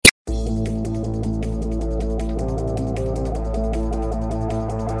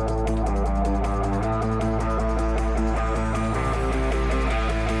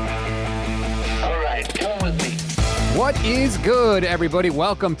Is good, everybody.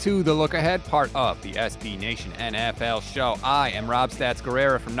 Welcome to the Look Ahead, part of the SB Nation NFL show. I am Rob Stats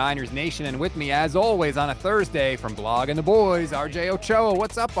Guerrera from Niners Nation, and with me, as always, on a Thursday from Blog and the Boys, RJ Ochoa.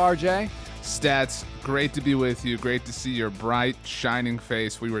 What's up, RJ? Stats, great to be with you. Great to see your bright, shining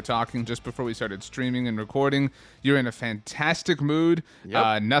face. We were talking just before we started streaming and recording. You're in a fantastic mood.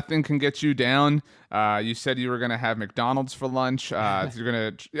 Yep. Nothing can get you down. You said you were going to have McDonald's for lunch.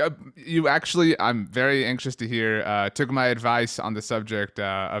 You actually, I'm very anxious to hear, took my advice on the subject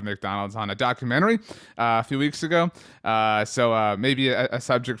of McDonald's on a documentary a few weeks ago. So maybe a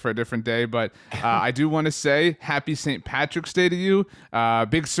subject for a different day. But I do want to say happy St. Patrick's Day to you.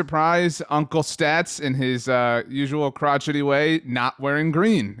 Big surprise, Uncle Stats in his usual crotchety way, not wearing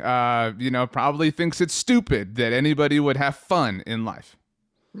green. Probably thinks it's stupid that anybody would have fun in life.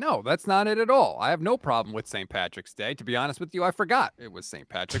 No, that's not it at all. I have no problem with St. Patrick's Day. To be honest with you, I forgot it was St.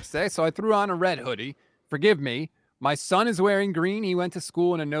 Patrick's Day, so I threw on a red hoodie. Forgive me. My son is wearing green. He went to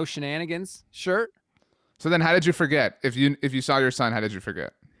school in a no shenanigans shirt. So then how did you forget? If you saw your son, how did you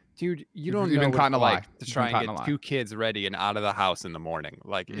forget? Dude, you don't know what it's like to try and get two kids ready and out of the house in the morning.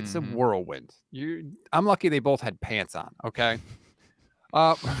 Like, it's a whirlwind. I'm lucky they both had pants on, okay?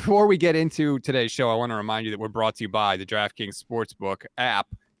 Before we get into today's show, I want to remind you that we're brought to you by the DraftKings Sportsbook app.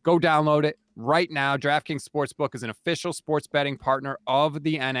 Go download it right now. DraftKings Sportsbook is an official sports betting partner of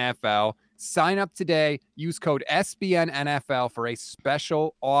the NFL. Sign up today. Use code SBNNFL for a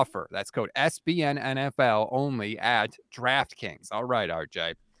special offer. That's code SBNNFL only at DraftKings. All right,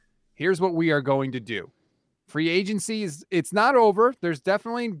 RJ. Here's what we are going to do. Free agency it's not over. There's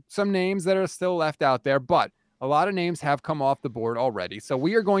definitely some names that are still left out there, but a lot of names have come off the board already. So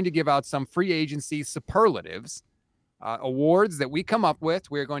we are going to give out some free agency superlatives, awards that we come up with.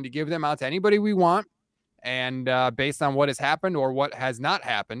 We're going to give them out to anybody we want. And based on what has happened or what has not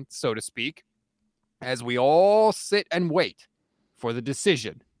happened, so to speak, as we all sit and wait for the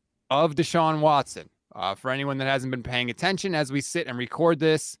decision of Deshaun Watson. For anyone that hasn't been paying attention, as we sit and record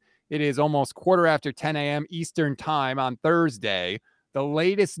this, it is almost 10:15 a.m. Eastern time on Thursday. The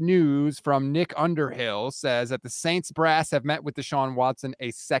latest news from Nick Underhill says that the Saints brass have met with Deshaun Watson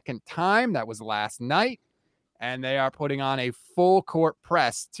a second time. That was last night. And they are putting on a full court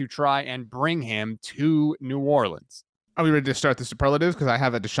press to try and bring him to New Orleans. Are we ready to start the superlatives? Because I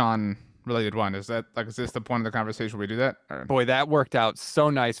have a Deshaun related one. Is this the point of the conversation where we do that? Or? Boy, that worked out so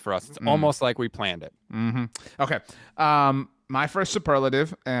nice for us. It's almost like we planned it. Mm-hmm. Okay. My first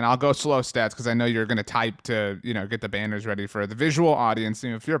superlative, and I'll go slow, Stats, because I know you're going to type to, get the banners ready for the visual audience.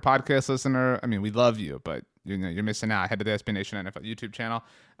 If you're a podcast listener, I mean, we love you, but you're missing out. Head to the SB Nation NFL YouTube channel.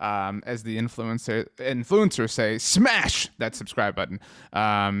 As the influencers say, smash that subscribe button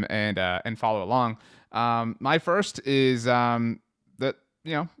and follow along. My first is it's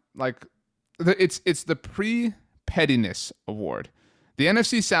the pre-pettiness award. The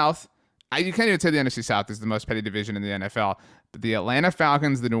NFC South. You can't even say the NFC South is the most petty division in the NFL, but the Atlanta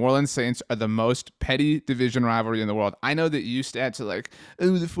Falcons, the New Orleans Saints are the most petty division rivalry in the world. I know that you stats are like, the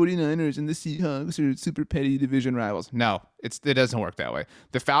 49ers and the Seahawks are super petty division rivals. No, it doesn't work that way.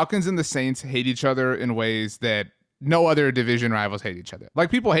 The Falcons and the Saints hate each other in ways that no other division rivals hate each other.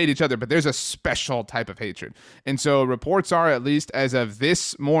 Like, people hate each other, but there's a special type of hatred. And so reports are, at least as of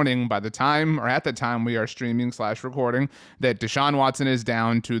this morning, at the time we are streaming/recording, that Deshaun Watson is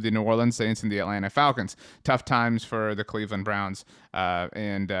down to the New Orleans Saints and the Atlanta Falcons. Tough times for the Cleveland Browns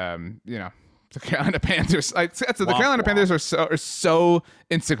the Carolina Panthers. The Carolina Panthers are so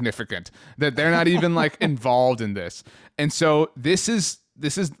insignificant that they're not even involved in this. And so this is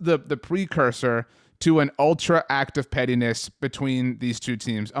the precursor to an ultra act of pettiness between these two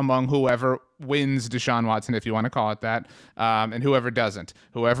teams, among whoever wins Deshaun Watson, if you want to call it that, and whoever doesn't.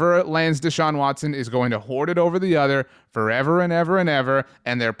 Whoever lands Deshaun Watson is going to hoard it over the other forever and ever and ever,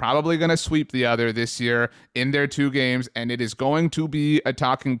 and they're probably going to sweep the other this year in their two games, and it is going to be a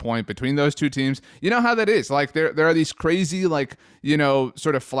talking point between those two teams. You know how that is. There are these crazy, sort of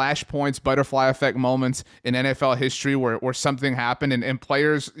flashpoints, butterfly effect moments in NFL history where something happened, and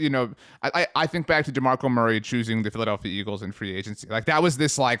players, I think back to DeMarco Murray choosing the Philadelphia Eagles in free agency. That was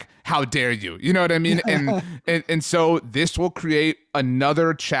this, how dare you? You know what I mean? And so this will create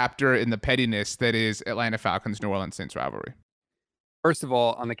another chapter in the pettiness that is Atlanta Falcons, New Orleans Saints rivalry. First of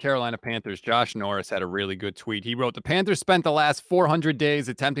all, on the Carolina Panthers, Josh Norris had a really good tweet. He wrote, "The Panthers spent the last 400 days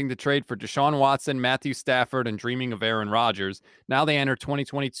attempting to trade for Deshaun Watson, Matthew Stafford, and dreaming of Aaron Rodgers. Now they enter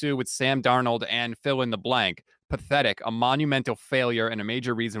 2022 with Sam Darnold and fill in the blank. Pathetic, a monumental failure, and a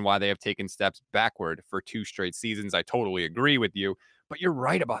major reason why they have taken steps backward for 2 straight seasons." I totally agree with you. But you're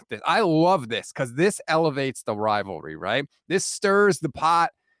right about this. I love this because this elevates the rivalry, right? This stirs the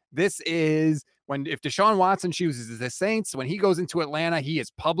pot. This is if Deshaun Watson chooses the Saints, when he goes into Atlanta, he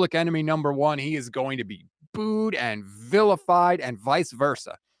is public enemy number one. He is going to be booed and vilified and vice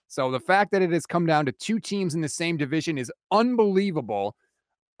versa. So the fact that it has come down to two teams in the same division is unbelievable.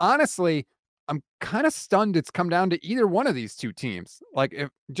 Honestly, I'm kind of stunned it's come down to either one of these two teams. Like, if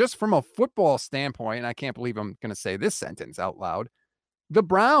just from a football standpoint, and I can't believe I'm going to say this sentence out loud, the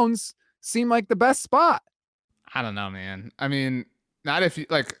Browns seem like the best spot. I don't know, man. I mean, not if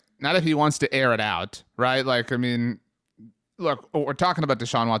he wants to air it out, right? Like, I mean, look, we're talking about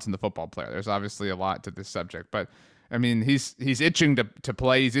Deshaun Watson, the football player. There's obviously a lot to this subject, but I mean, he's itching to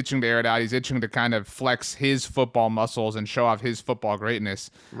play. He's itching to air it out. He's itching to kind of flex his football muscles and show off his football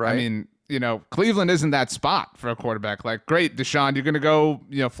greatness. Right. I mean, Cleveland isn't that spot for a quarterback. Like, great, Deshaun, you're going to go,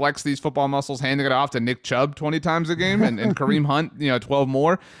 flex these football muscles, handing it off to Nick Chubb 20 times a game and Kareem Hunt, 12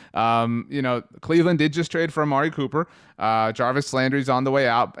 more. Cleveland did just trade for Amari Cooper. Jarvis Landry's on the way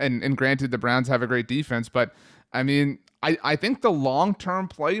out. And granted, the Browns have a great defense, but I mean, I think the long-term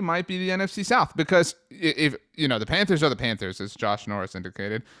play might be the NFC South, because if the Panthers are the Panthers, as Josh Norris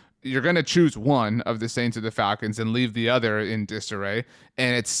indicated, you're going to choose one of the Saints or the Falcons and leave the other in disarray.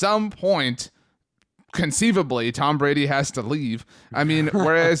 And at some point, conceivably, Tom Brady has to leave. I mean,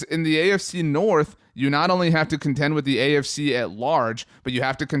 whereas in the AFC North, you not only have to contend with the AFC at large, but you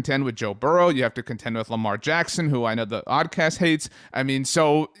have to contend with Joe Burrow. You have to contend with Lamar Jackson, who I know the Oddcast hates. I mean,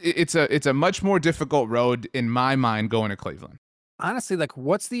 so it's a much more difficult road in my mind going to Cleveland. Honestly, like,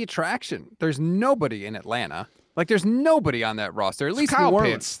 what's the attraction? There's nobody in Atlanta. Like, there's nobody on that roster. At least Kyle New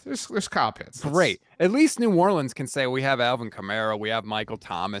Pitts. There's Kyle Pitts. Great. At least New Orleans can say we have Alvin Kamara, we have Michael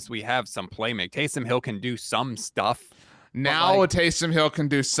Thomas, we have some playmaking. Taysom Hill can do some stuff. Now Taysom Hill can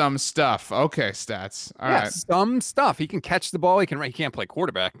do some stuff. Okay, stats. All right. Some stuff. He can catch the ball. He can't play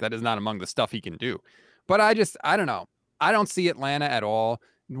quarterback. That is not among the stuff he can do. But I don't know. I don't see Atlanta at all.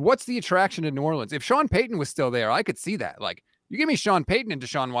 What's the attraction to New Orleans? If Sean Payton was still there, I could see that. Like, you give me Sean Payton and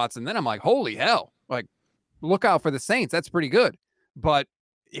Deshaun Watson, then I'm like, holy hell. Like, look out for the Saints. That's pretty good. But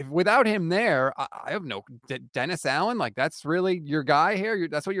if without him there, I have no Dennis Allen. Like, that's really your guy here.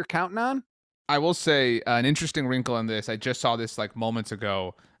 That's what you're counting on. I will say an interesting wrinkle in this. I just saw this like moments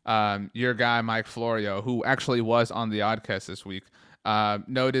ago. Your guy, Mike Florio, who actually was on the Oddcast this week,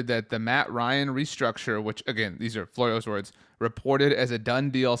 noted that the Matt Ryan restructure, which again, these are Florio's words, reported as a done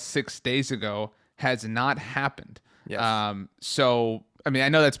deal 6 days ago, has not happened. Yes. So, I mean, I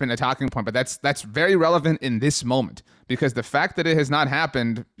know that's been a talking point, but that's very relevant in this moment, because the fact that it has not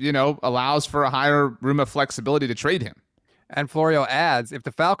happened, allows for a higher room of flexibility to trade him. And Florio adds, if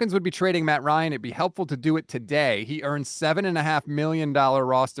the Falcons would be trading Matt Ryan, it'd be helpful to do it today. He earns $7.5 million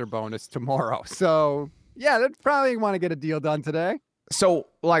roster bonus tomorrow. So, yeah, they'd probably want to get a deal done today. So,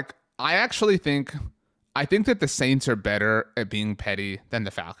 like, I think that the Saints are better at being petty than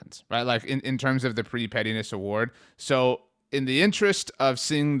the Falcons, right? Like, in terms of the pre-pettiness award. So, in the interest of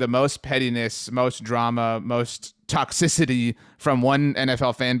seeing the most pettiness, most drama, most toxicity from one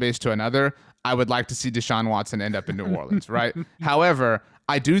NFL fan base to another, I would like to see Deshaun Watson end up in New Orleans, right? However,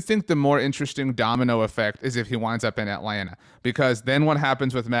 I do think the more interesting domino effect is if he winds up in Atlanta, because then what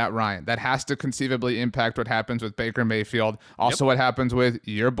happens with Matt Ryan? That has to conceivably impact what happens with Baker Mayfield, also what happens with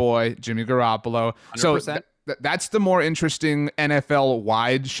your boy, Jimmy Garoppolo. 100%. So that's the more interesting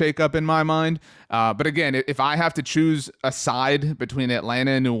NFL-wide shakeup in my mind. But again, if I have to choose a side between Atlanta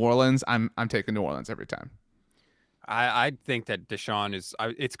and New Orleans, I'm taking New Orleans every time. I think that Deshaun is.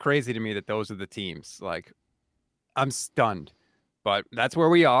 It's crazy to me that those are the teams. Like, I'm stunned, but that's where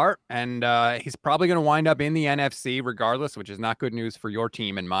we are, and he's probably going to wind up in the NFC regardless, which is not good news for your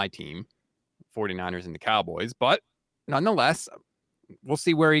team and my team, 49ers and the Cowboys. But nonetheless, we'll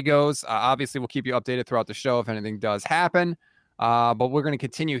see where he goes. Obviously, we'll keep you updated throughout the show if anything does happen. But we're going to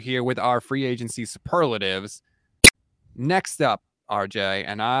continue here with our free agency superlatives. Next up, RJ,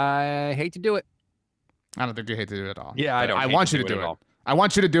 and I hate to do it. I don't think you hate to do it at all. Yeah, I want you to do it. I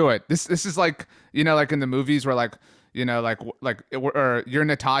want you to do it. This is like, like in the movies where like you're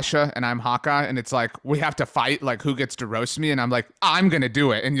Natasha and I'm Hawkeye, and it's like we have to fight, like who gets to roast me, and I'm like, I'm gonna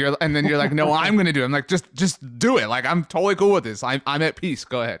do it, and then you're like, no, I'm gonna do it. I'm like, just do it. Like, I'm totally cool with this. I'm at peace.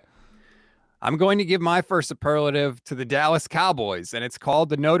 Go ahead. I'm going to give my first superlative to the Dallas Cowboys, and it's called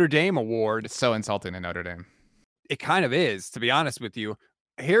the Notre Dame Award. It's so insulting to Notre Dame. It kind of is, to be honest with you.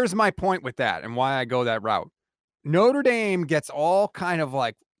 Here's my point with that and why I go that route. Notre Dame gets all kind of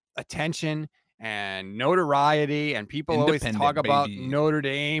like attention and notoriety, and people always talk about Notre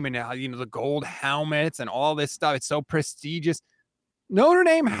Dame and the gold helmets and all this stuff. It's so prestigious. Notre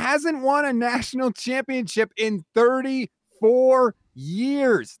Dame hasn't won a national championship in 34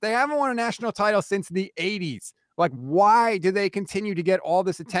 years. They haven't won a national title since the 80s. Like, why do they continue to get all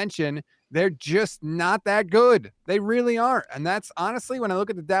this attention They're just not that good. They really aren't. And that's honestly, when I look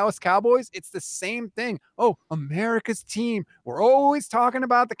at the Dallas Cowboys, it's the same thing. Oh, America's team. We're always talking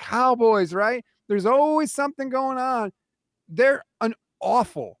about the Cowboys, right? There's always something going on. They're an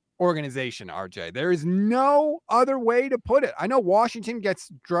awful organization, RJ. There is no other way to put it. I know Washington gets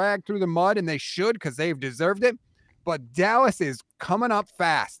dragged through the mud, and they should because they've deserved it. But Dallas is coming up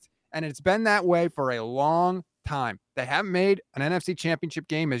fast, and it's been that way for a long time. They haven't made an NFC championship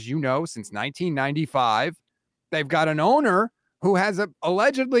game, as you know, since 1995. They've got an owner who has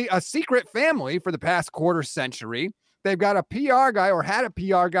allegedly a secret family for the past quarter century. They've got a PR guy, or had a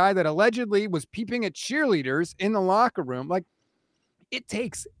PR guy, that allegedly was peeping at cheerleaders in the locker room. Like, it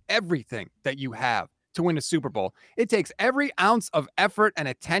takes everything that you have to win a Super Bowl. It takes every ounce of effort and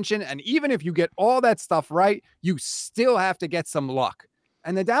attention. And even if you get all that stuff right, you still have to get some luck.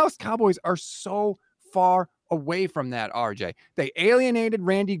 And the Dallas Cowboys are so far away from that, RJ. They alienated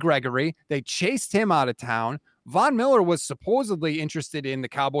Randy Gregory. They chased him out of town. Von Miller was supposedly interested in the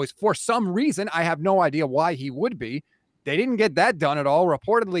Cowboys for some reason. I have no idea why he would be. They didn't get that done at all.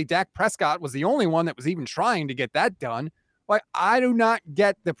 Reportedly, Dak Prescott was the only one that was even trying to get that done. Like, I do not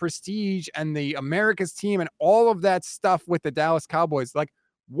get the prestige and the America's team and all of that stuff with the Dallas Cowboys. Like,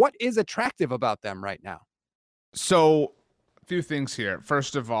 what is attractive about them right now? So, a few things here.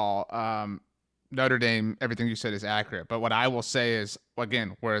 First of all, Notre Dame, everything you said is accurate. But what I will say is,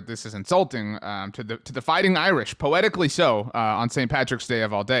 again, where this is insulting to the Fighting Irish, poetically so, on St. Patrick's Day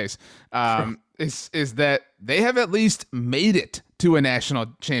of all days, is that they have at least made it to a national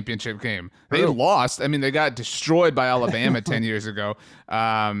championship game. They lost. I mean, they got destroyed by Alabama 10 years ago.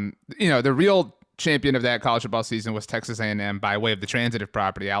 The real champion of that college football season was Texas A&M by way of the transitive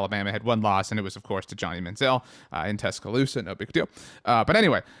property. Alabama had one loss, and it was, of course, to Johnny Manziel in Tuscaloosa. No big deal. But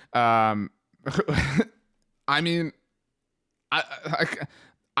anyway, I mean,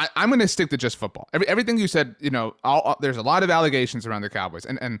 I'm going to stick to just football. Everything you said, there's a lot of allegations around the Cowboys.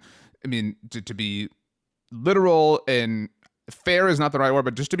 And I mean, to be literal and fair is not the right word,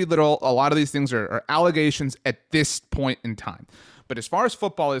 but just to be literal, a lot of these things are allegations at this point in time. But as far as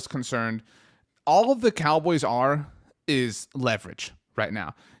football is concerned, all of the Cowboys is leverage right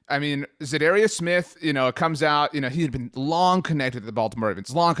now. I mean, Zadarius Smith, it comes out, he had been long connected to the Baltimore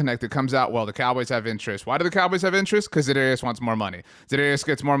Ravens, long connected, comes out, well, the Cowboys have interest. Why do the Cowboys have interest? Because Zadarius wants more money. Zadarius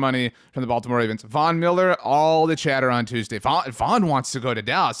gets more money from the Baltimore Ravens. Von Miller, all the chatter on Tuesday. Von wants to go to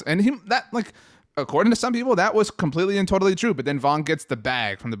Dallas. And according to some people, that was completely and totally true. But then Von gets the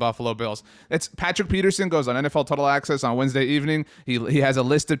bag from the Buffalo Bills. That's Patrick Peterson goes on NFL Total Access on Wednesday evening. He has a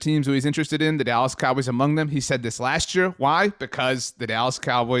list of teams who he's interested in, the Dallas Cowboys among them. He said this last year. Why? Because the Dallas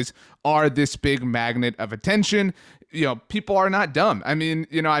Cowboys are this big magnet of attention. People are not dumb. I mean,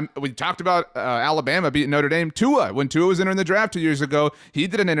 we talked about Alabama beating Notre Dame. Tua, when Tua was entering the draft 2 years ago, he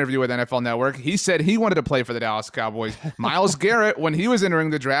did an interview with NFL Network. He said he wanted to play for the Dallas Cowboys. Myles Garrett, when he was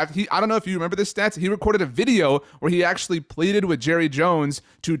entering the draft, I don't know if you remember the stats, he recorded a video where he actually pleaded with Jerry Jones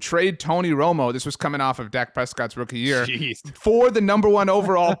to trade Tony Romo. This was coming off of Dak Prescott's rookie year. Jeez. For the number one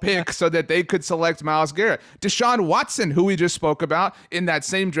overall pick so that they could select Myles Garrett. Deshaun Watson, who we just spoke about in that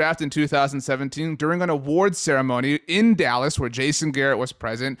same draft in 2017 during an awards ceremony in Dallas, where Jason Garrett was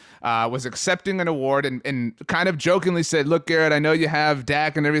present, was accepting an award and kind of jokingly said, look, Garrett, I know you have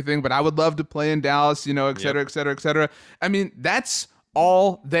Dak and everything, but I would love to play in Dallas, et cetera, et cetera, et cetera. I mean, that's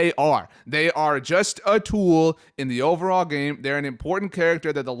all they are. They are just a tool in the overall game. They're an important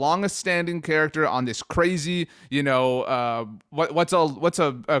character. They're the longest standing character on this crazy, what's a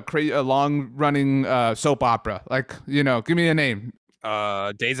long running soap opera? Like, give me a name.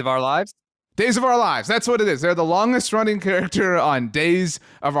 Days of Our Lives? Days of Our Lives. That's what it is. They're the longest running character on Days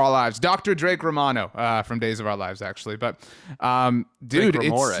of Our Lives. Dr. Drake Romano from Days of Our Lives, actually. But, dude,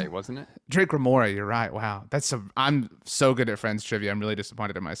 Drake Ramore, wasn't it? Drake Ramore, you're right. Wow. I'm so good at Friends trivia. I'm really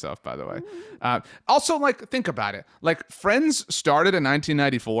disappointed in myself, by the way. Also, think about it. Friends started in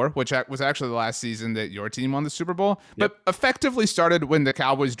 1994, which was actually the last season that your team won the Super Bowl, but effectively started when the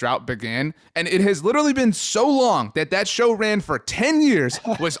Cowboys drought began. And it has literally been so long that show ran for 10 years,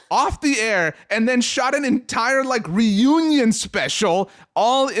 was off the air, and then shot an entire reunion special,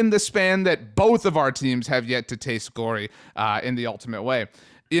 all in the span that both of our teams have yet to taste glory in the ultimate way.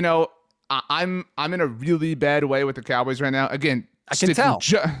 I'm in a really bad way with the Cowboys right now. Again, I can tell.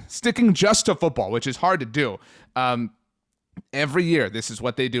 Sticking just to football, which is hard to do. Every year, this is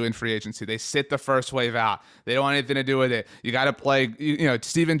what they do in free agency. They sit the first wave out. They don't want anything to do with it. You got to play,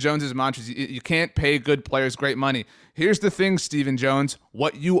 Stephen Jones's mantras. You can't pay good players great money. Here's the thing, Stephen Jones.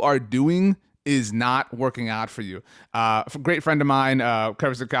 What you are doing is not working out for you. A great friend of mine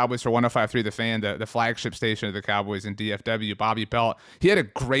covers the Cowboys for 105.3 The Fan, the flagship station of the Cowboys in DFW, Bobby Pelt. He had a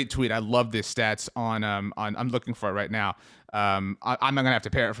great tweet. I love this stats on I'm looking for it right now. I'm not going to have to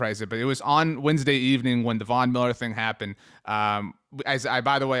paraphrase it, but it was on Wednesday evening when the Von Miller thing happened.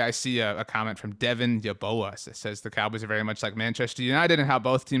 By the way, I see a comment from Devin Yaboas that says the Cowboys are very much like Manchester United and how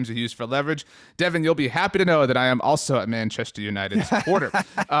both teams are used for leverage. Devin, you'll be happy to know that I am also a Manchester United supporter.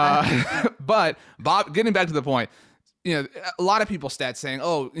 But Bob, getting back to the point, a lot of people stats saying,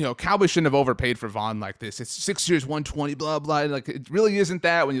 Cowboys shouldn't have overpaid for Vaughn like this. It's 6 years, 120, blah, blah. Like, it really isn't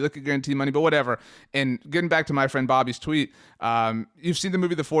that when you look at guaranteed money, but whatever. And getting back to my friend Bobby's tweet, you've seen the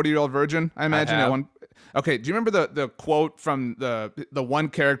movie The 40-Year-Old Virgin, I imagine. Okay, do you remember the quote from the one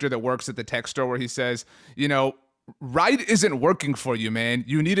character that works at the tech store where he says, right isn't working for you, man.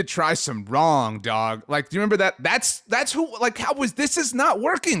 You need to try some wrong, dog. Like, do you remember that? That's who, like, Cowboys, this is not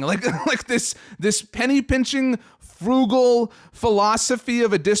working. Like this penny pinching, frugal philosophy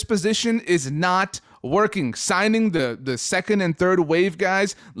of a disposition is not working. Signing the second and third wave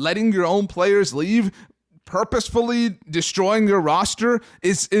guys, letting your own players leave, purposefully destroying your roster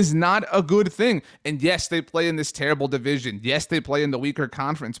is not a good thing. And yes, they play in this terrible division. Yes, they play in the weaker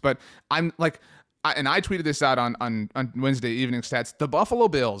conference, but I'm like, and I tweeted this out on Wednesday evening stats. The Buffalo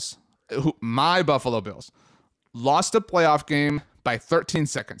Bills, my Buffalo Bills, lost a playoff game by 13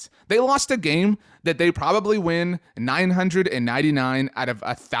 seconds. They lost a game that they probably win 999 out of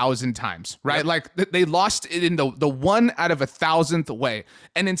 1,000 times, right? Yep. Like they lost it in the 1 out of 1,000th way.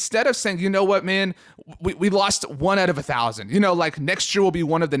 And instead of saying, you know what, man, we lost 1 out of 1,000, like next year will be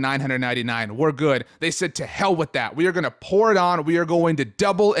one of the 999. We're good. They said, to hell with that. We are going to pour it on. We are going to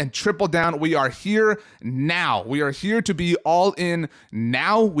double and triple down. We are here now. We are here to be all in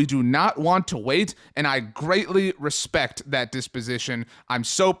now. We do not want to wait. And I greatly respect that disposition. I'm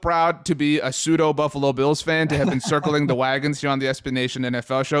so proud to be a pseudo Buffalo Bills fan, to have been circling the wagons here on the SB Nation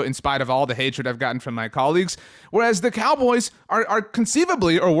NFL show, in spite of all the hatred I've gotten from my colleagues. Whereas the Cowboys are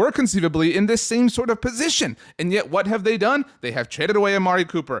conceivably, or were conceivably, in this same sort of position. And yet, what have they done? They have traded away Amari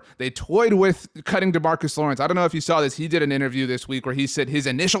Cooper. They toyed with cutting DeMarcus Lawrence. I don't know if you saw this. He did an interview this week where he said his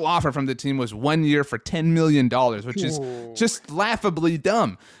initial offer from the team was 1 year for $10 million, which is just laughably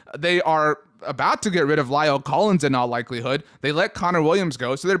dumb. They are about to get rid of Lyle Collins in all likelihood. They let Connor Williams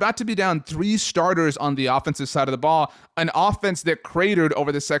go, so they're about to be down 3 starters on the offensive side of the ball, an offense that cratered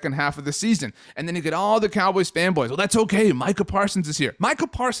over the second half of the season. And then you get all the Cowboys fanboys. Well, that's okay. Micah Parsons is here. Micah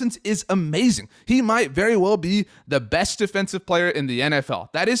Parsons is amazing. He might very well be the best defensive player in the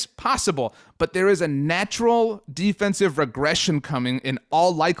NFL. That is possible, but there is a natural defensive regression coming in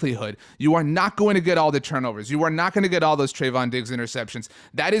all likelihood. You are not going to get all the turnovers. You are not going to get all those Trayvon Diggs interceptions.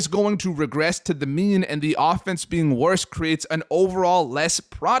 That is going to regress to the mean, and the offense being worse creates an overall less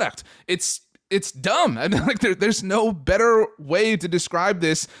product. It's dumb. I mean, like there's no better way to describe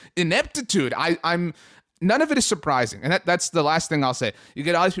this ineptitude. I'm none of it is surprising, and that's the last thing I'll say. You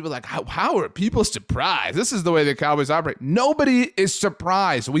get all these people like, how are people surprised? This is the way the Cowboys operate. Nobody is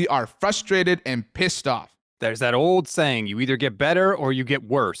surprised. We are frustrated and pissed off. There's that old saying, you either get better or you get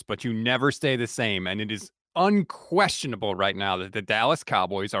worse, but you never stay the same, and it is unquestionable right now that the Dallas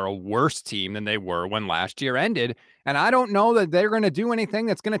Cowboys are a worse team than they were when last year ended. And I don't know that they're going to do anything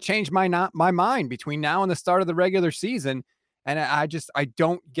that's going to change my mind between now and the start of the regular season. And I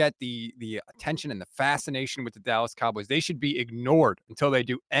don't get the attention and the fascination with the Dallas Cowboys. They should be ignored until they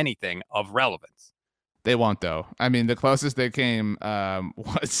do anything of relevance. They won't, though. I mean, the closest they came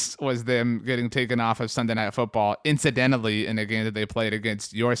was them getting taken off of Sunday Night Football, incidentally, in a game that they played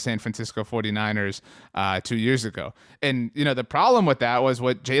against your San Francisco 49ers 2 years ago. And, the problem with that was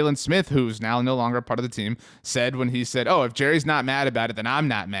what Jalen Smith, who's now no longer part of the team, said when he said, if Jerry's not mad about it, then I'm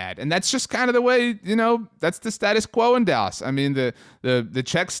not mad. And that's just kind of the way, that's the status quo in Dallas. I mean, the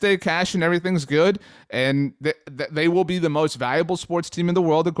checks stay cash and everything's good. And they will be the most valuable sports team in the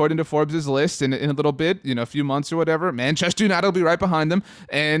world, according to Forbes' list, in a little bit. A few months or whatever. Manchester United will be right behind them.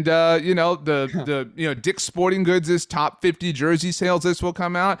 And, Dick's Sporting Goods' top 50 jersey sales list will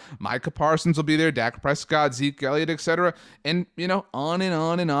come out. Micah Parsons will be there, Dak Prescott, Zeke Elliott, etc. And, on and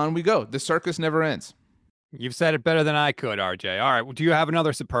on and on we go. The circus never ends. You've said it better than I could, RJ. All right. Well, do you have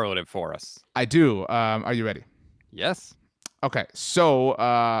another superlative for us? I do. Are you ready? Yes. Okay. So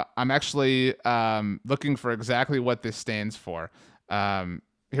I'm actually looking for exactly what this stands for.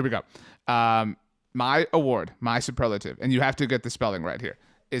 Here we go. My award, my superlative, and you have to get the spelling right here,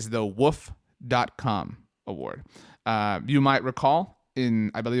 is the woof.com award. You might recall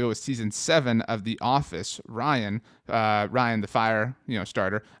in, I believe it was season 7 of The Office, Ryan, the fire,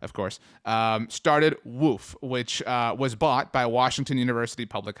 starter, of course, started Woof, which was bought by Washington University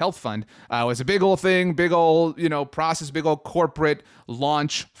Public Health Fund. It was a big old thing, big old, process, big old corporate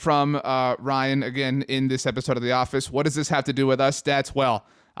launch from Ryan, again, in this episode of The Office. What does this have to do with us, Stats? Well,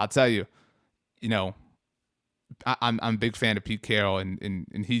 I'll tell you, I'm a big fan of Pete Carroll,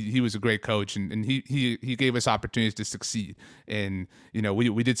 and he was a great coach, and he gave us opportunities to succeed. And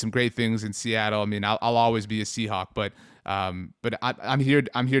we did some great things in Seattle. I mean, I'll always be a Seahawk, but I'm here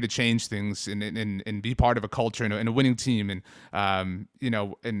to change things and be part of a culture and a winning team. And I'm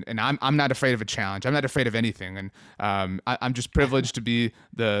not afraid of a challenge. I'm not afraid of anything. And I'm just privileged to be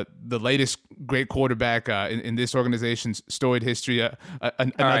the latest great quarterback in this organization's storied history.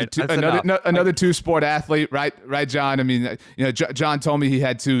 Another two-sport athlete, right, John? I mean, John told me he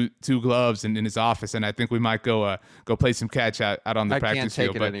had two gloves in his office, and I think we might go play some catch out on the practice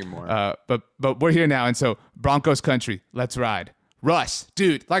field. I can't take it anymore. But we're here now, and so Broncos country, let's ride. Russ,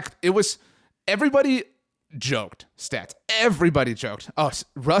 dude, it was everybody joked, Stats. Everybody joked. Oh,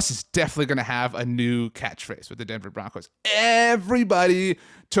 Russ is definitely going to have a new catchphrase with the Denver Broncos. Everybody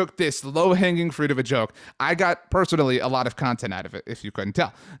took this low-hanging fruit of a joke. I got personally a lot of content out of it, if you couldn't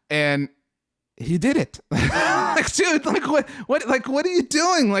tell. And he did it. Dude, what are you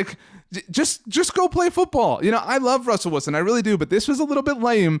doing? Just go play football. I love Russell Wilson. I really do. But this was a little bit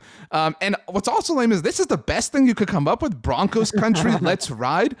lame. And what's also lame is this is the best thing you could come up with. Broncos country, let's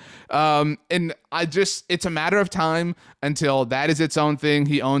ride. And it's a matter of time until that is its own thing.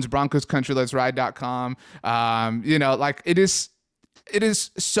 He owns BroncosCountryLet'sRide.com. It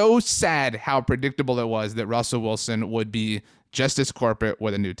is so sad how predictable it was that Russell Wilson would be just as corporate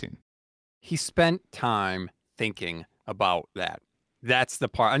with a new team. He spent time thinking about that. That's the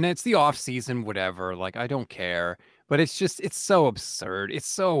part. And it's the off season, whatever. I don't care. But it's so absurd. It's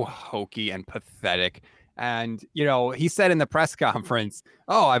so hokey and pathetic. And, he said in the press conference,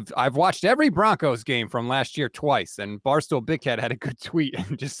 I've watched every Broncos game from last year twice. And Barstool Big Cat had a good tweet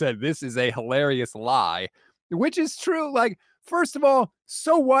and just said, this is a hilarious lie, which is true. First of all,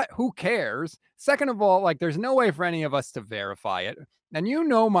 so what? Who cares? Second of all, there's no way for any of us to verify it. And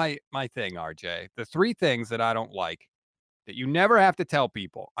my thing, RJ, the 3 things that I don't like that you never have to tell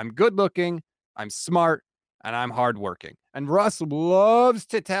people. I'm good looking, I'm smart, and I'm hardworking. And Russ loves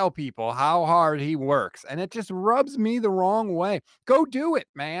to tell people how hard he works. And it just rubs me the wrong way. Go do it,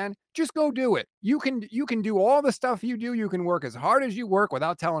 man. Just go do it. You can do all the stuff you do. You can work as hard as you work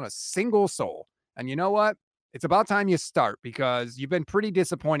without telling a single soul. And you know what? It's about time you start because you've been pretty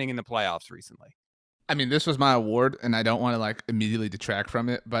disappointing in the playoffs recently. I mean, this was my award, and I don't want to immediately detract from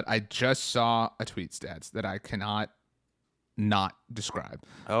it, but I just saw a tweet, Stats, that I cannot not describe.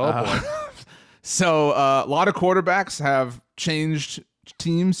 Oh, boy. So a lot of quarterbacks have changed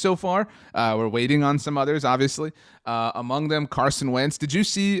teams so far. We're waiting on some others, obviously. Among them, Carson Wentz. Did you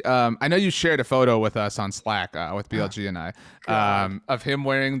see? I know you shared a photo with us on Slack with BLG and I of him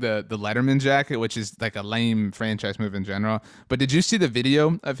wearing the Letterman jacket, which is a lame franchise move in general. But did you see the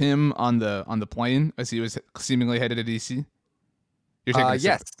video of him on the plane as he was seemingly headed to DC? You're taking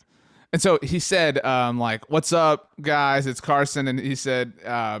yes. And so he said, "What's up, guys? It's Carson." And he said,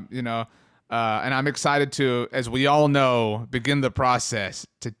 and I'm excited to, as we all know, begin the process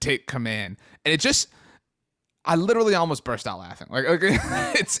to take command. And I literally almost burst out laughing.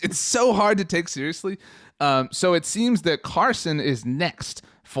 It's so hard to take seriously. So it seems that Carson is next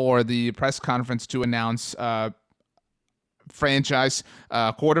for the press conference to announce franchise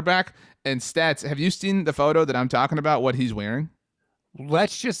quarterback. And Stats, have you seen the photo that I'm talking about, what he's wearing?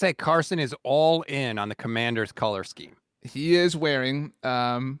 Let's just say Carson is all in on the Commander's color scheme. He is wearing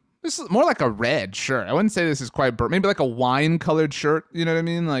this is more like a red shirt. I wouldn't say this is quite maybe like a wine-colored shirt. You know what I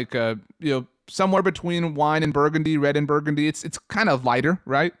mean? Somewhere between wine and burgundy, red and burgundy. It's kind of lighter,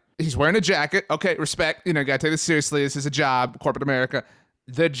 right? He's wearing a jacket. Okay, respect. Gotta take this seriously. This is a job, corporate America.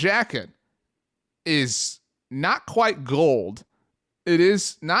 The jacket is not quite gold. It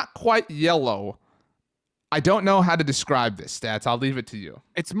is not quite yellow. I don't know how to describe this, Stats. I'll leave it to you.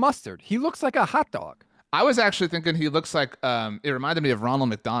 It's mustard. He looks like a hot dog. I was actually thinking he looks like, it reminded me of Ronald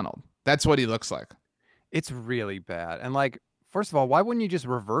McDonald. That's what he looks like. It's really bad. And first of all, why wouldn't you just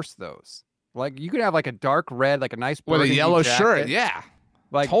reverse those? You could have a dark red, a nice with a yellow jacket. shirt. Yeah.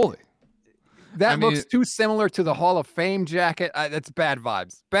 Totally. That looks too similar to the Hall of Fame jacket. That's bad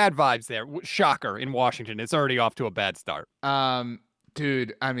vibes. Bad vibes there. Shocker in Washington. It's already off to a bad start.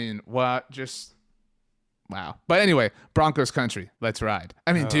 Dude, what? Wow. But anyway, Broncos country, let's ride.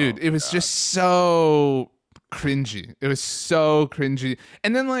 Dude, it was just so cringy. It was so cringy.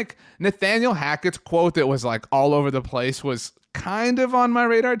 And then like Nathaniel Hackett's quote that was like all over the place was kind of on my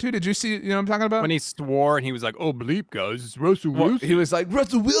radar too. Did you see, you know what I'm talking about? When he swore and he was like, "Oh, bleep, guys, it's Russell Wilson." He was like,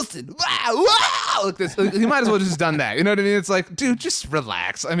 Russell Wilson. Wow, wow. Like this. He might as well just done that. You know what I mean? It's like, dude, just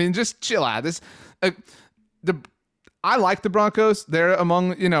relax. I mean, just chill out. I like the Broncos. They're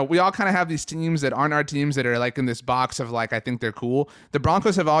among, we all kind of have these teams that aren't our teams that are like in this box of like, I think they're cool. The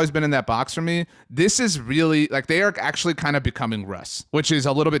Broncos have always been in that box for me. This is really like, they are actually kind of becoming Russ, which is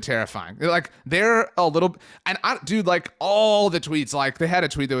a little bit terrifying. Like they're a little, and dude, like all the tweets, like they had a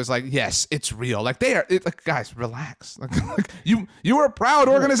tweet that was like, yes, it's real. Like like, guys, relax. Like you are a proud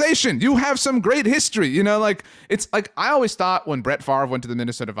organization. You have some great history, like it's like, I always thought when Brett Favre went to the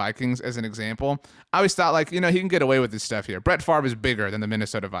Minnesota Vikings as an example, I always thought like, he can get away with this stuff here. Brett Favre is bigger than the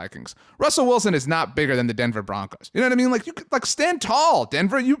Minnesota Vikings. Russell Wilson is not bigger than the Denver Broncos. You know what I mean? Like you could like stand tall,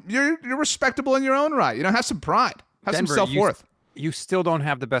 Denver. You're respectable in your own right. Have some pride. Have Denver, some self-worth. You still don't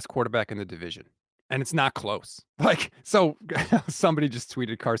have the best quarterback in the division. And it's not close. Like, so somebody just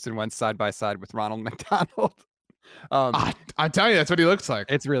tweeted Carson Wentz side by side with Ronald McDonald. I tell you, that's what he looks like.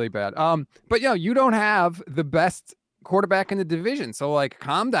 It's really bad. But you don't have the best quarterback in the division. So like,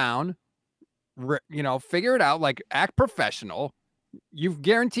 calm down. Figure it out, like act professional. You've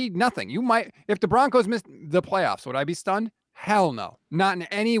guaranteed nothing. You might, if the Broncos missed the playoffs, would I be stunned? Hell no. Not in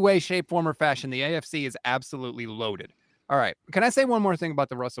any way, shape, form, or fashion. The AFC is absolutely loaded. All right. Can I say one more thing about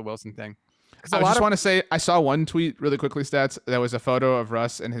the Russell Wilson thing? I just want to say, I saw one tweet really quickly, Stats. That was a photo of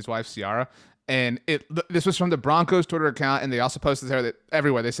Russ and his wife, Ciara. And this was from the Broncos Twitter account, and they also posted there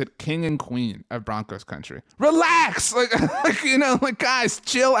everywhere. They said king and queen of Broncos country. Relax, like guys,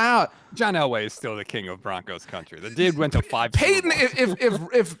 chill out. John Elway is still the king of Broncos country. The dude went to 5. Peyton,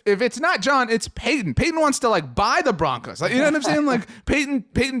 if it's not John, it's Peyton. Peyton wants to like buy the Broncos. Like, you know what I'm saying? Like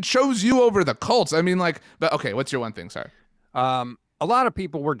Peyton chose you over the Colts. I mean, like, but okay, what's your one thing? Sorry. A lot of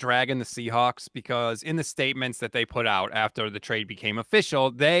people were dragging the Seahawks because in the statements that they put out after the trade became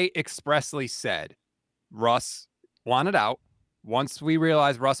official, they expressly said, Russ wanted out. Once we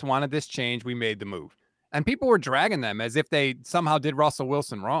realized Russ wanted this change, we made the move. And people were dragging them as if they somehow did Russell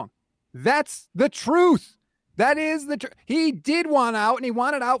Wilson wrong. That's the truth. That is the truth. He did want out, and he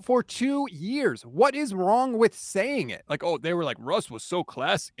wanted out for 2 years. What is wrong with saying it? Like, oh, they were like, Russ was so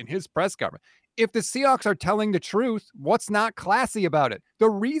classy in his press conference. If the Seahawks are telling the truth, what's not classy about it? The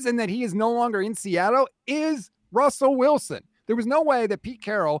reason that he is no longer in Seattle is Russell Wilson. There was no way that Pete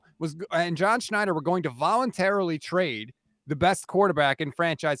Carroll and John Schneider were going to voluntarily trade the best quarterback in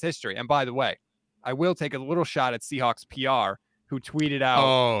franchise history. And by the way, I will take a little shot at Seahawks PR, who tweeted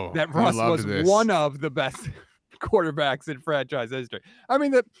out that Russ was one of the best quarterbacks in franchise history. I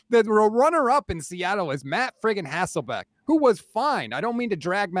mean, the runner-up in Seattle is Matt friggin' Hasselbeck, who was fine. I don't mean to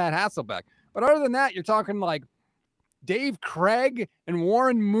drag Matt Hasselbeck. But other than that, you're talking like Dave Craig and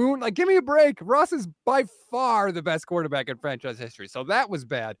Warren Moon. Like, give me a break. Russ is by far the best quarterback in franchise history. So that was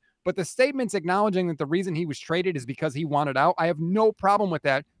bad. But the statements acknowledging that the reason he was traded is because he wanted out, I have no problem with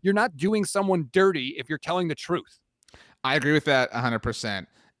that. You're not doing someone dirty if you're telling the truth. I agree with that 100%.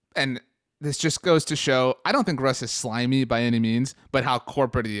 And this just goes to show, I don't think Russ is slimy by any means, but how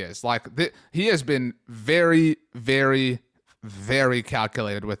corporate he is. Like, he has been very, very, very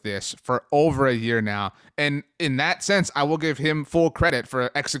calculated with this for over a year now. And in that sense, I will give him full credit for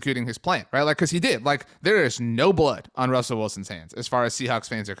executing his plan, right? Like, because he did. Like, there is no blood on Russell Wilson's hands as far as Seahawks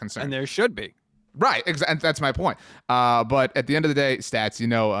fans are concerned. And there should be. Right. And that's my point. But at the end of the day, Stats,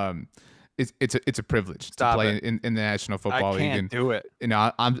 it's a privilege to play in the National Football League. I can't do it.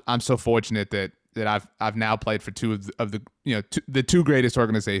 I'm so fortunate that I've now played for two of the two greatest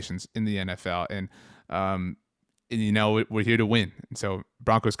organizations in the NFL. And we're here to win. And so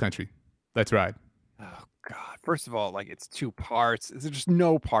Broncos country, let's ride. Oh God. First of all, like, it's 2 parts. There's just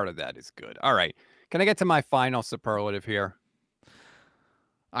no part of that is good. All right. Can I get to my final superlative here?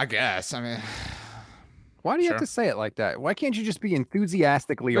 I guess. I mean, why do you have to say it like that? Why can't you just be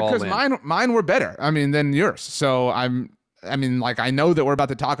enthusiastically all in? Because mine were better. I mean, than yours. So I know that we're about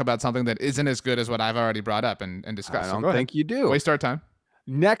to talk about something that isn't as good as what I've already brought up and discussed. I don't think you do. Waste our time.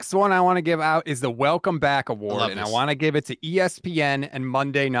 Next one I want to give out is the Welcome Back Award, and I want to give it to ESPN and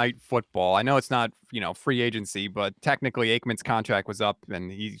Monday Night Football. I know it's not, free agency, but technically Aikman's contract was up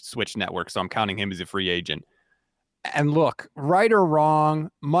and he switched networks, so I'm counting him as a free agent. And look, right or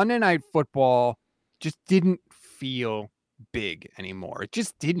wrong, Monday Night Football just didn't feel big anymore. It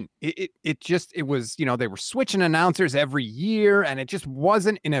just didn't. It was, they were switching announcers every year, and it just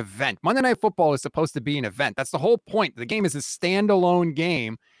wasn't an event. Monday Night Football is supposed to be an event. That's the whole point. The game is a standalone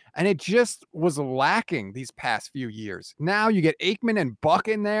game, and it just was lacking these past few years. Now you get Aikman and Buck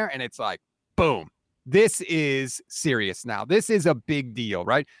in there, and it's like, boom, this is serious now. This is a big deal,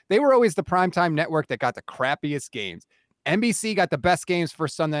 right? They were always the primetime network that got the crappiest games. NBC got the best games for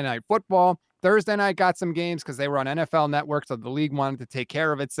Sunday Night Football. Thursday night got some games because they were on NFL Network, so the league wanted to take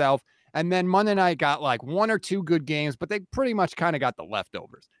care of itself. And then Monday night got like one or two good games, but they pretty much kind of got the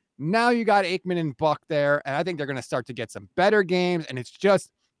leftovers. Now you got Aikman and Buck there, and I think they're going to start to get some better games, and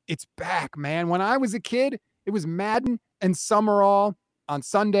it's back, man. When I was a kid, it was Madden and Summerall on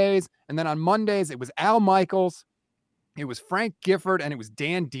Sundays, and then on Mondays, it was Al Michaels, it was Frank Gifford, and it was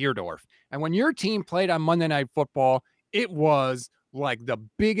Dan Deerdorf. And when your team played on Monday Night Football, it was like the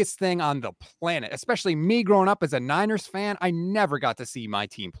biggest thing on the planet, especially me growing up as a Niners fan. I never got to see my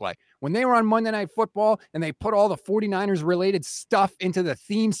team play. When they were on Monday Night Football and they put all the 49ers related stuff into the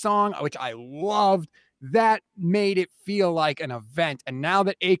theme song, which I loved, that made it feel like an event. And now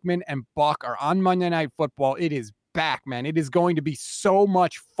that Aikman and Buck are on Monday Night Football, it is back, man. It is going to be so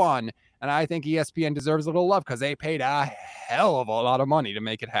much fun. And I think ESPN deserves a little love because they paid a hell of a lot of money to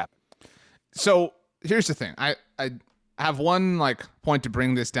make it happen. So here's the thing. I have one like point to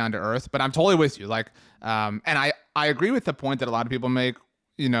bring this down to earth, but I'm totally with you. Like, and I agree with the point that a lot of people make,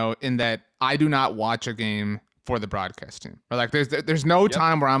 you know, in that I do not watch a game for the broadcast team. Or like, there's no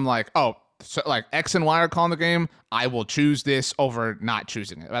time where I'm like, oh, so like X and Y are calling the game, I will choose this over not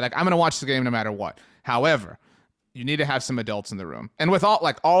choosing it. Like, I'm going to watch the game no matter what. However, you need to have some adults in the room. And with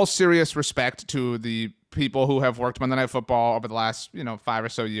all serious respect to the people who have worked Monday Night Football over the last, 5 or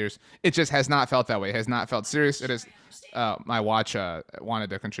so years, it just has not felt that way. It has not felt serious. It is. My watch wanted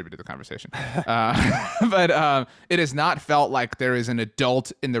to contribute to the conversation. But it has not felt like there is an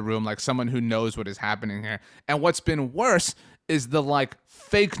adult in the room, like someone who knows what is happening here. And what's been worse is the like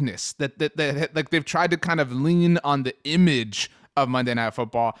fakeness that like they've tried to kind of lean on the image of Monday Night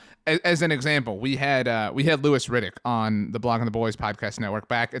Football. As an example, we had Louis Riddick on the Blogging the Boys podcast network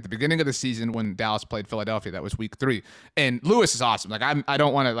back at the beginning of the season when Dallas played Philadelphia. That was week 3. And Louis is awesome. Like I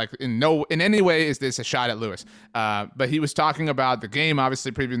don't want to like in any way is this a shot at Louis. But he was talking about the game,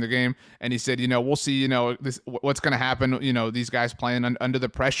 obviously previewing the game, and he said, we'll see, this what's going to happen, these guys playing under the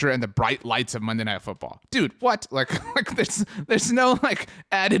pressure and the bright lights of Monday Night Football. Dude, what? Like there's no like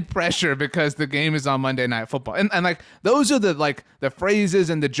added pressure because the game is on Monday Night Football. And like those are the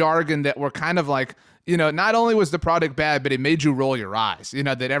phrases and the jargon that were kind of like, not only was the product bad, but it made you roll your eyes,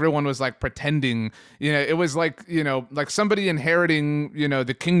 that everyone was like pretending, it was like, like somebody inheriting,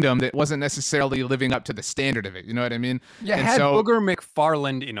 the kingdom that wasn't necessarily living up to the standard of it. You know what I mean? Yeah. Had Booger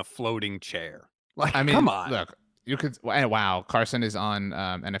McFarland in a floating chair. Like, I mean, come on. Look, you could, wow. Carson is on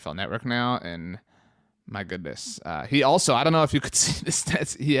NFL Network now. And my goodness. He also, I don't know if you could see the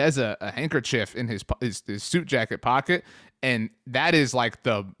stats. He has a handkerchief in his suit jacket pocket. And that is like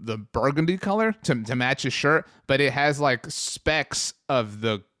the burgundy color to match his shirt, but it has like specks of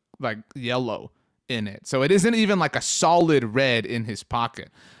the like yellow in it. So it isn't even like a solid red in his pocket.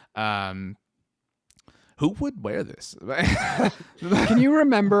 Who would wear this? Can you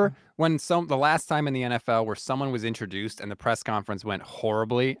remember when the last time in the NFL where someone was introduced and the press conference went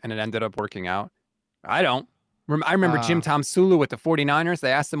horribly and it ended up working out? I don't. I remember Jim Tomsula with the 49ers.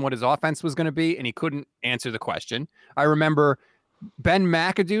 They asked him what his offense was going to be, and he couldn't answer the question. I remember Ben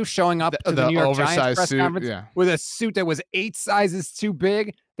McAdoo showing up to the New York Giants press conference with a suit that was 8 sizes too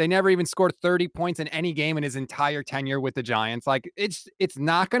big. They never even scored 30 points in any game in his entire tenure with the Giants. Like, it's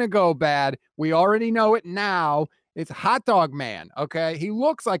not going to go bad. We already know it now. It's Hot Dog Man, okay? He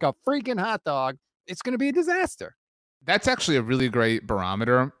looks like a freaking hot dog. It's going to be a disaster. That's actually a really great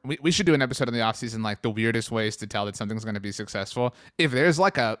barometer. We should do an episode in the offseason, like the weirdest ways to tell that something's going to be successful. If there's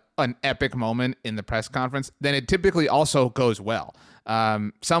like an epic moment in the press conference, then it typically also goes well.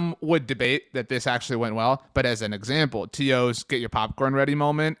 Some would debate that this actually went well, but as an example, T.O.'s get your popcorn ready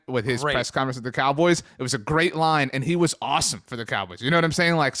moment with his press conference with the Cowboys, it was a great line, and he was awesome for the Cowboys. You know what I'm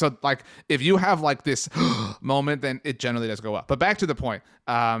saying? Like, so like if you have like this moment, then it generally does go well. But back to the point.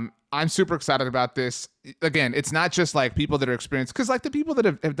 I'm super excited about this. Again, it's not just like people that are experienced, because like the people that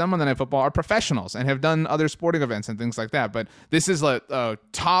have done Monday Night Football are professionals and have done other sporting events and things like that. But this is a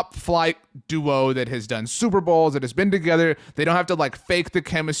top flight duo that has done Super Bowls, that has been together. They don't have to like fake the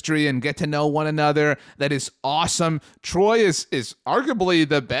chemistry and get to know one another. That is awesome. Troy is arguably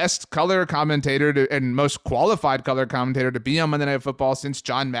the best color commentator and most qualified color commentator to be on Monday Night Football since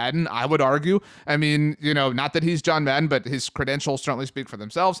John Madden, I would argue. I mean, not that he's John Madden, but his credentials certainly speak for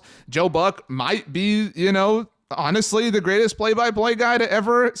themselves. Joe Buck might be, honestly, the greatest play-by-play guy to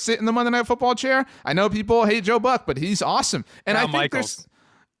ever sit in the Monday Night Football chair. I know people hate Joe Buck, but he's awesome. And I think Michaels.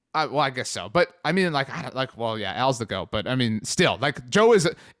 I guess so. But I mean, Al's the GOAT. But I mean, still, like Joe is,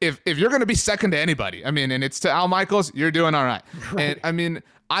 if you're going to be second to anybody, I mean, and it's to Al Michaels, you're doing all right. And I mean,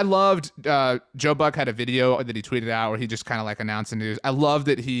 I loved Joe Buck had a video that he tweeted out where he just kind of like announced the news. I love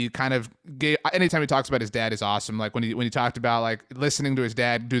that he kind of gave, anytime he talks about his dad is awesome. Like when he talked about like listening to his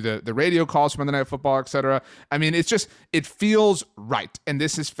dad do the radio calls from Monday Night Football, etc. I mean, it feels right. And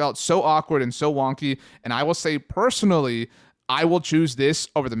this has felt so awkward and so wonky. And I will say personally, I will choose this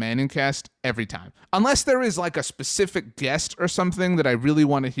over the Manning cast every time. Unless there is like a specific guest or something that I really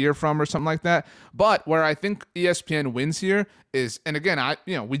want to hear from or something like that. But where I think ESPN wins here is, and again,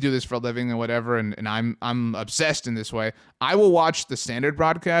 we do this for a living and whatever, and I'm obsessed in this way. I will watch the standard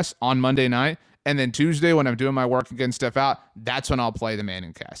broadcast on Monday night, and then Tuesday when I'm doing my work and getting stuff out, that's when I'll play the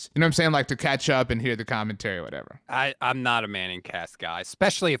Manning cast. You know what I'm saying? Like to catch up and hear the commentary or whatever. I'm not a Manning cast guy,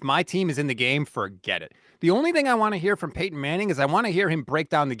 especially if my team is in the game, forget it. The only thing I want to hear from Peyton Manning is I want to hear him break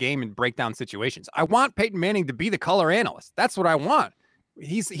down the game and break down situations. I want Peyton Manning to be the color analyst. That's what I want.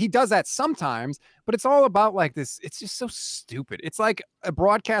 He does that sometimes, but it's all about like this. It's just so stupid. It's like a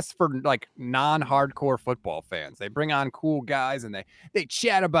broadcast for like non-hardcore football fans. They bring on cool guys and they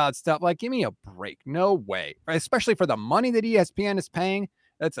chat about stuff. Like, give me a break. No way. Especially for the money that ESPN is paying.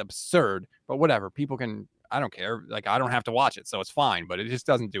 That's absurd. But whatever. People can. I don't care. Like, I don't have to watch it, so it's fine. But it just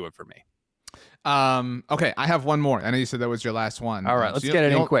doesn't do it for me. Okay, I have one more. I know you said that was your last one. All right, let's get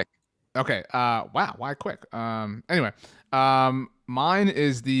it in quick. Okay. Wow, why quick? Anyway, mine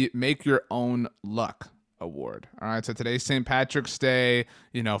is the Make Your Own Luck award. All right, so today's St. Patrick's Day.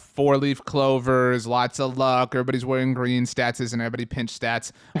 4-leaf clovers, lots of luck. Everybody's wearing green. Stats isn't everybody pinch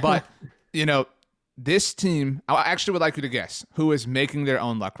stats, but this team. I actually would like you to guess who is making their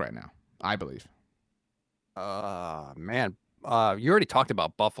own luck right now. I believe. Man. You already talked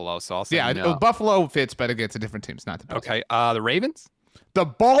about Buffalo, so I'll say no. Buffalo fits, but again, it's a different team. It's not the Bills. Okay, the Ravens? The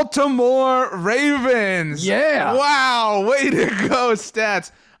Baltimore Ravens. Yeah. Wow, way to go,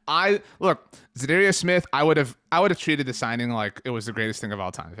 Stats. Look, Zadarius Smith, I would have treated the signing like it was the greatest thing of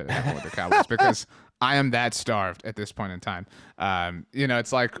all time if it happened with the Cowboys because I am that starved at this point in time.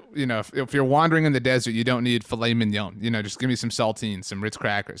 It's like, if you're wandering in the desert, you don't need filet mignon. Just give me some saltines, some Ritz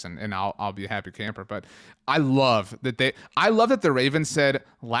crackers, and I'll be a happy camper. But I love that the Ravens said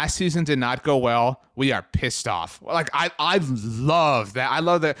last season did not go well. We are pissed off. Like I love that. I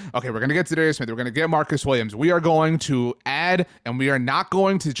love that. Okay, we're gonna get Zadarius Smith. We're gonna get Marcus Williams. We are going to add, and we are not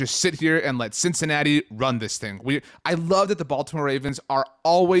going to just sit here and let Cincinnati run this thing. I love that the Baltimore Ravens are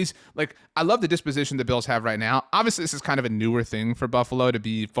always like. I love the disposition the Bills have right now. Obviously, this is kind of a newer thing for Buffalo to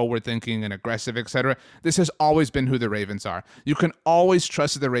be forward-thinking and aggressive, etc. This has always been who the Ravens are. You can always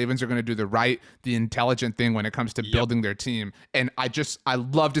trust that the Ravens are going to do the intelligent thing when it comes to building their team. And I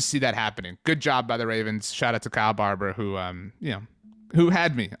love to see that happening. Good job by the Ravens. Shout out to Kyle Barber, who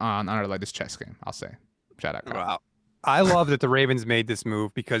had me on our latest chess game. I'll say, shout out, Kyle. Wow. I love that the Ravens made this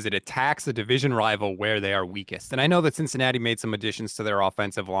move because it attacks a division rival where they are weakest. And I know that Cincinnati made some additions to their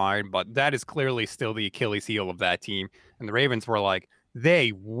offensive line, but that is clearly still the Achilles heel of that team. And the Ravens were like, they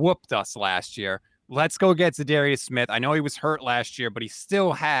whooped us last year. Let's go get Zadarius Smith. I know he was hurt last year, but he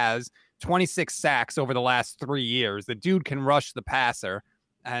still has 26 sacks over the last 3 years. The dude can rush the passer.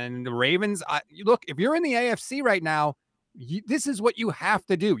 And the Ravens, look, if you're in the AFC right now, this is what you have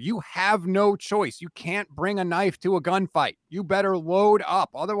to do. You have no choice. You can't bring a knife to a gunfight. You better load up.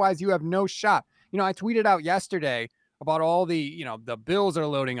 Otherwise, you have no shot. I tweeted out yesterday about all the Bills are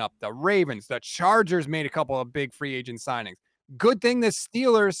loading up. The Ravens, the Chargers made a couple of big free agent signings. Good thing the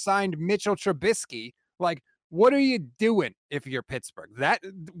Steelers signed Mitchell Trubisky. Like, what are you doing if you're Pittsburgh?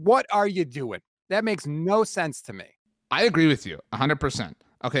 What are you doing? That makes no sense to me. I agree with you 100%.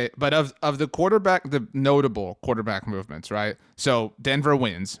 Okay, but of the notable quarterback movements, right? So Denver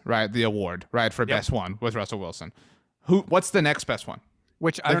wins, right? The award, right, for best one with Russell Wilson. What's the next best one?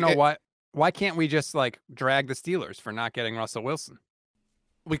 Which I don't know why can't we just like drag the Steelers for not getting Russell Wilson?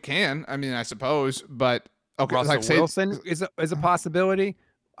 We can, I suppose, but okay, Russell Wilson is a possibility.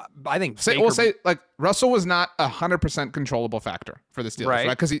 I think we'll say like Russell was not 100% controllable factor for the Steelers,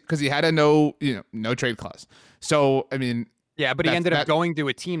 right? Because he had a no trade clause. So yeah, but he ended up going to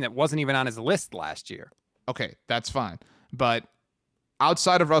a team that wasn't even on his list last year. Okay, that's fine. But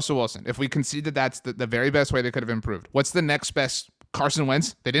outside of Russell Wilson, if we concede that that's the very best way they could have improved, what's the next best? Carson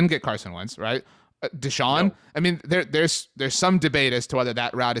Wentz? They didn't get Carson Wentz, right? Deshaun? No. There's some debate as to whether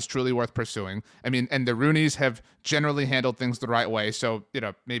that route is truly worth pursuing. And the Rooneys have generally handled things the right way, so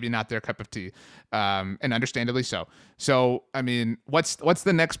maybe not their cup of tea, and understandably so. So what's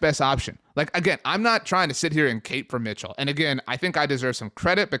the next best option? Like again, I'm not trying to sit here and cape for Mitchell. And again, I think I deserve some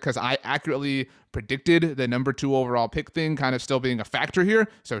credit because I accurately predicted the number 2 overall pick thing kind of still being a factor here.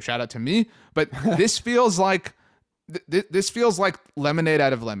 So shout out to me. But this feels like. This feels like lemonade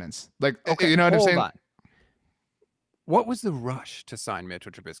out of lemons. Like, okay, you know what I'm saying? On. what was the rush to sign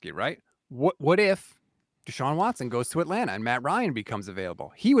Mitchell Trubisky, right? What if Deshaun Watson goes to Atlanta and Matt Ryan becomes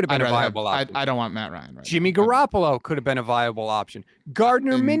available? He would have been a viable option. I don't want Matt Ryan right Jimmy now. Garoppolo could have been a viable option.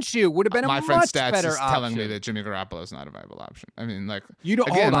 Gardner Minshew would have been a much better option. My friend Stats is telling me that Jimmy Garoppolo is not a viable option. I mean, like, you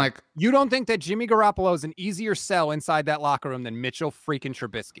don't think that Jimmy Garoppolo is an easier sell inside that locker room than Mitchell freaking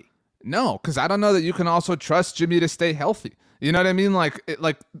Trubisky? No, because I don't know that you can also trust Jimmy to stay healthy. You know what I mean? Like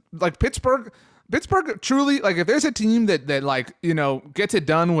Pittsburgh truly, like, if there's a team that like, you know, gets it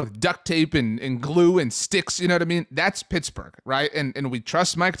done with duct tape and glue and sticks, you know what I mean? That's Pittsburgh, right? And we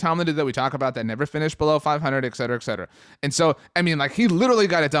trust Mike Tomlin that we talk about that never finished below 500, et cetera, et cetera. And so, I mean, like, he literally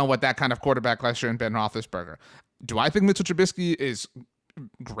got it done with that kind of quarterback last year in Ben Roethlisberger. Do I think Mitchell Trubisky is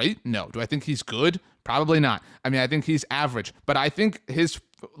great? No. Do I think he's good? Probably not. I mean, I think he's average, but I think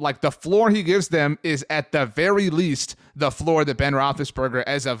the floor he gives them is at the very least the floor that Ben Roethlisberger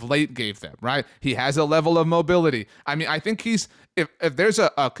as of late gave them, right? He has a level of mobility. I mean, I think he's, if there's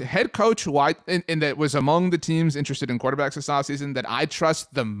a head coach who and that was among the teams interested in quarterbacks this offseason that I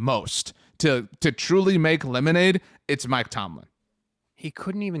trust the most to truly make lemonade, it's Mike Tomlin. He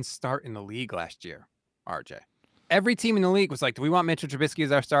couldn't even start in the league last year, RJ. Every team in the league was like, do we want Mitchell Trubisky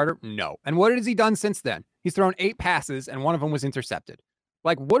as our starter? No. And what has he done since then? He's thrown 8 passes and one of them was intercepted.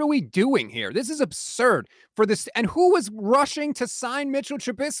 Like, what are we doing here? This is absurd for this. And who was rushing to sign Mitchell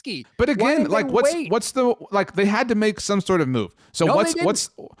Trubisky? But again, like, what's the, like, they had to make some sort of move. So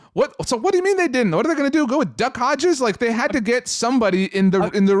so what do you mean they didn't? What are they going to do? Go with Duck Hodges? Like, they had to get somebody in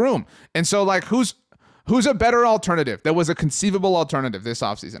the room. And so, like, who's a better alternative? That was a conceivable alternative this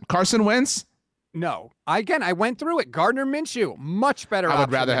offseason. Carson Wentz? No. I went through it. Gardner Minshew, much better. I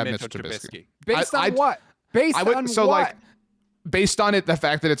would rather have Mitchell Trubisky. Based on what? Based on it, the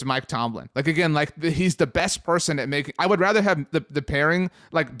fact that it's Mike Tomlin. Like, again, like, he's the best person at making. I would rather have the pairing.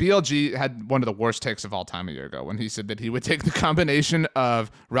 Like, BLG had one of the worst takes of all time a year ago when he said that he would take the combination of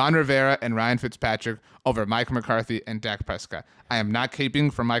Ron Rivera and Ryan Fitzpatrick over Mike McCarthy and Dak Prescott. I am not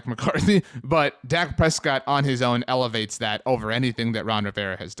caping for Mike McCarthy, but Dak Prescott on his own elevates that over anything that Ron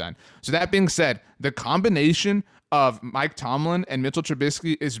Rivera has done. So that being said, the combination of Mike Tomlin and Mitchell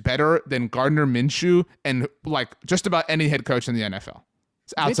Trubisky is better than Gardner Minshew and, like, just about any head coach in the NFL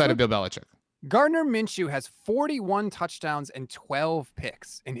outside of Bill Belichick. Gardner Minshew has 41 touchdowns and 12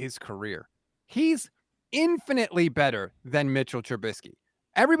 picks in his career. He's infinitely better than Mitchell Trubisky.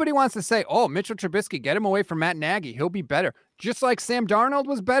 Everybody wants to say, oh, Mitchell Trubisky, get him away from Matt Nagy. He'll be better. Just like Sam Darnold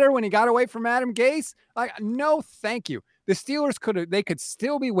was better when he got away from Adam Gase. Like, no, thank you. The Steelers could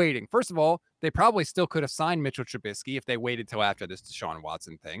still be waiting. First of all, they probably still could have signed Mitchell Trubisky if they waited till after this Deshaun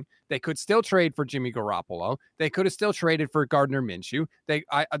Watson thing. They could still trade for Jimmy Garoppolo. They could have still traded for Gardner Minshew.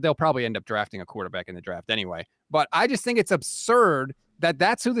 They'll probably end up drafting a quarterback in the draft anyway. But I just think it's absurd that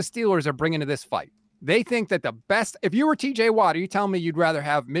that's who the Steelers are bringing to this fight. They think that the best, if you were TJ Watt, are you telling me you'd rather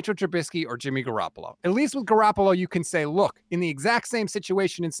have Mitchell Trubisky or Jimmy Garoppolo? At least with Garoppolo, you can say, look, in the exact same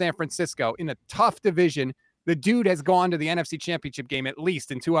situation in San Francisco, in a tough division, the dude has gone to the NFC Championship game at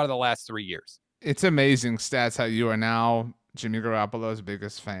least in 2 out of the last 3 years. It's amazing, Stats, how you are now Jimmy Garoppolo's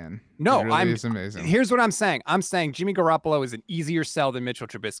biggest fan. No, it's amazing. Here's what I'm saying. I'm saying Jimmy Garoppolo is an easier sell than Mitchell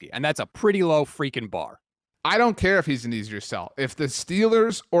Trubisky, and that's a pretty low freaking bar. I don't care if he's an easier sell. If the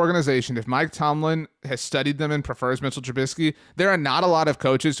Steelers organization, if Mike Tomlin has studied them and prefers Mitchell Trubisky, there are not a lot of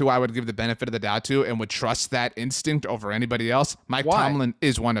coaches who I would give the benefit of the doubt to and would trust that instinct over anybody else. Mike Tomlin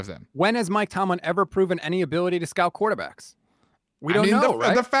is one of them. When has Mike Tomlin ever proven any ability to scout quarterbacks? We don't know,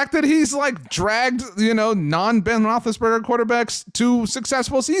 right? The fact that he's, like, dragged, non-Ben Roethlisberger quarterbacks to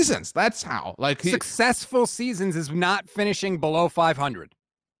successful seasons. That's how. Like, successful seasons is not finishing below 500.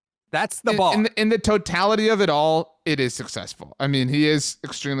 That's the ball. In the totality of it all, it is successful. I mean, he is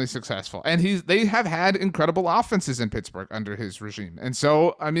extremely successful. And they have had incredible offenses in Pittsburgh under his regime. And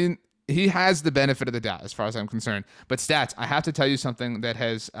so, I mean, he has the benefit of the doubt as far as I'm concerned. But Stats, I have to tell you something that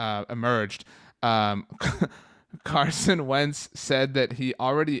has emerged. Carson Wentz said that he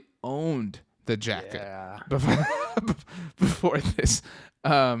already owned the jacket before this.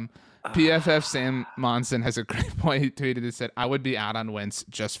 PFF Sam Monson has a great point. He tweeted and said, I would be out on Wentz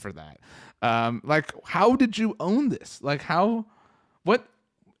just for that. Like, how did you own this? Like,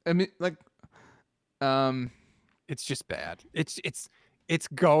 it's just bad. It's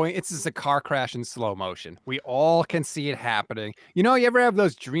just a car crash in slow motion. We all can see it happening. You ever have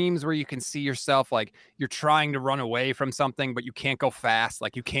those dreams where you can see yourself, like, you're trying to run away from something, but you can't go fast.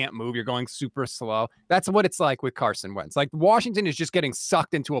 Like, you can't move. You're going super slow. That's what it's like with Carson Wentz. Like, Washington is just getting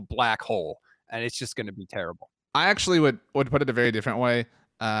sucked into a black hole, and it's just going to be terrible. I actually would put it a very different way.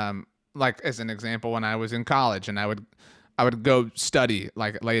 Like, as an example, when I was in college and I would I would go study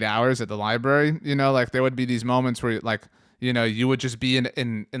like late hours at the library. Like there would be these moments where like, you would just be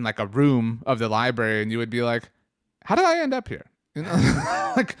in like a room of the library and you would be like, how did I end up here?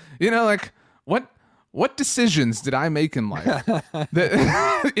 Like, what decisions did I make in life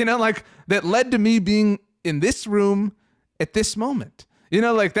that, like that led to me being in this room at this moment,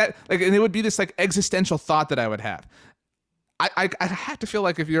 like that, like, and it would be this like existential thought that I would have. I have to feel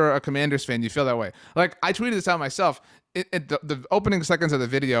like if you're a Commanders fan, you feel that way. Like I tweeted this out myself. The opening seconds of the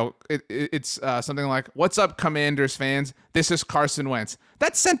video, it's something like, "What's up, Commanders fans? This is Carson Wentz."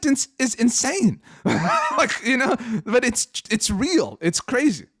 That sentence is insane. Like, but it's real. It's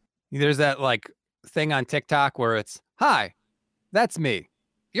crazy. There's that like thing on TikTok where it's, "Hi, that's me.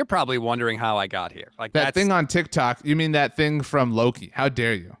 You're probably wondering how I got here." Like that thing on TikTok. You mean that thing from Loki? How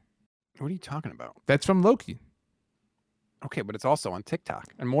dare you? What are you talking about? That's from Loki. Okay, but it's also on TikTok,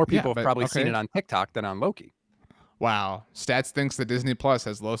 and more people have probably seen it on TikTok than on Loki. Wow, Stats thinks that Disney Plus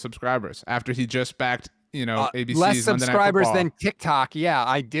has low subscribers after he just backed, ABC's less Monday Night subscribers Football. than TikTok. Yeah,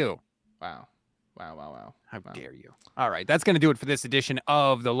 I do. Wow. How dare you? All right, that's going to do it for this edition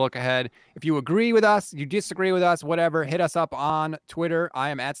of The Look Ahead. If you agree with us, you disagree with us, whatever, hit us up on Twitter. I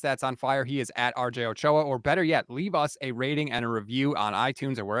am at Stats on Fire. He is at RJ Ochoa. Or better yet, leave us a rating and a review on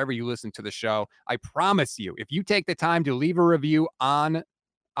iTunes or wherever you listen to the show. I promise you, if you take the time to leave a review on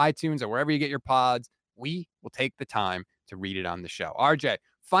iTunes or wherever you get your pods, we will take the time to read it on the show. RJ,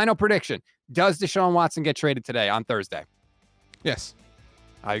 final prediction. Does Deshaun Watson get traded today on Thursday? Yes.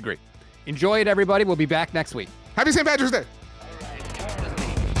 I agree. Enjoy it, everybody. We'll be back next week. Happy St. Patrick's Day.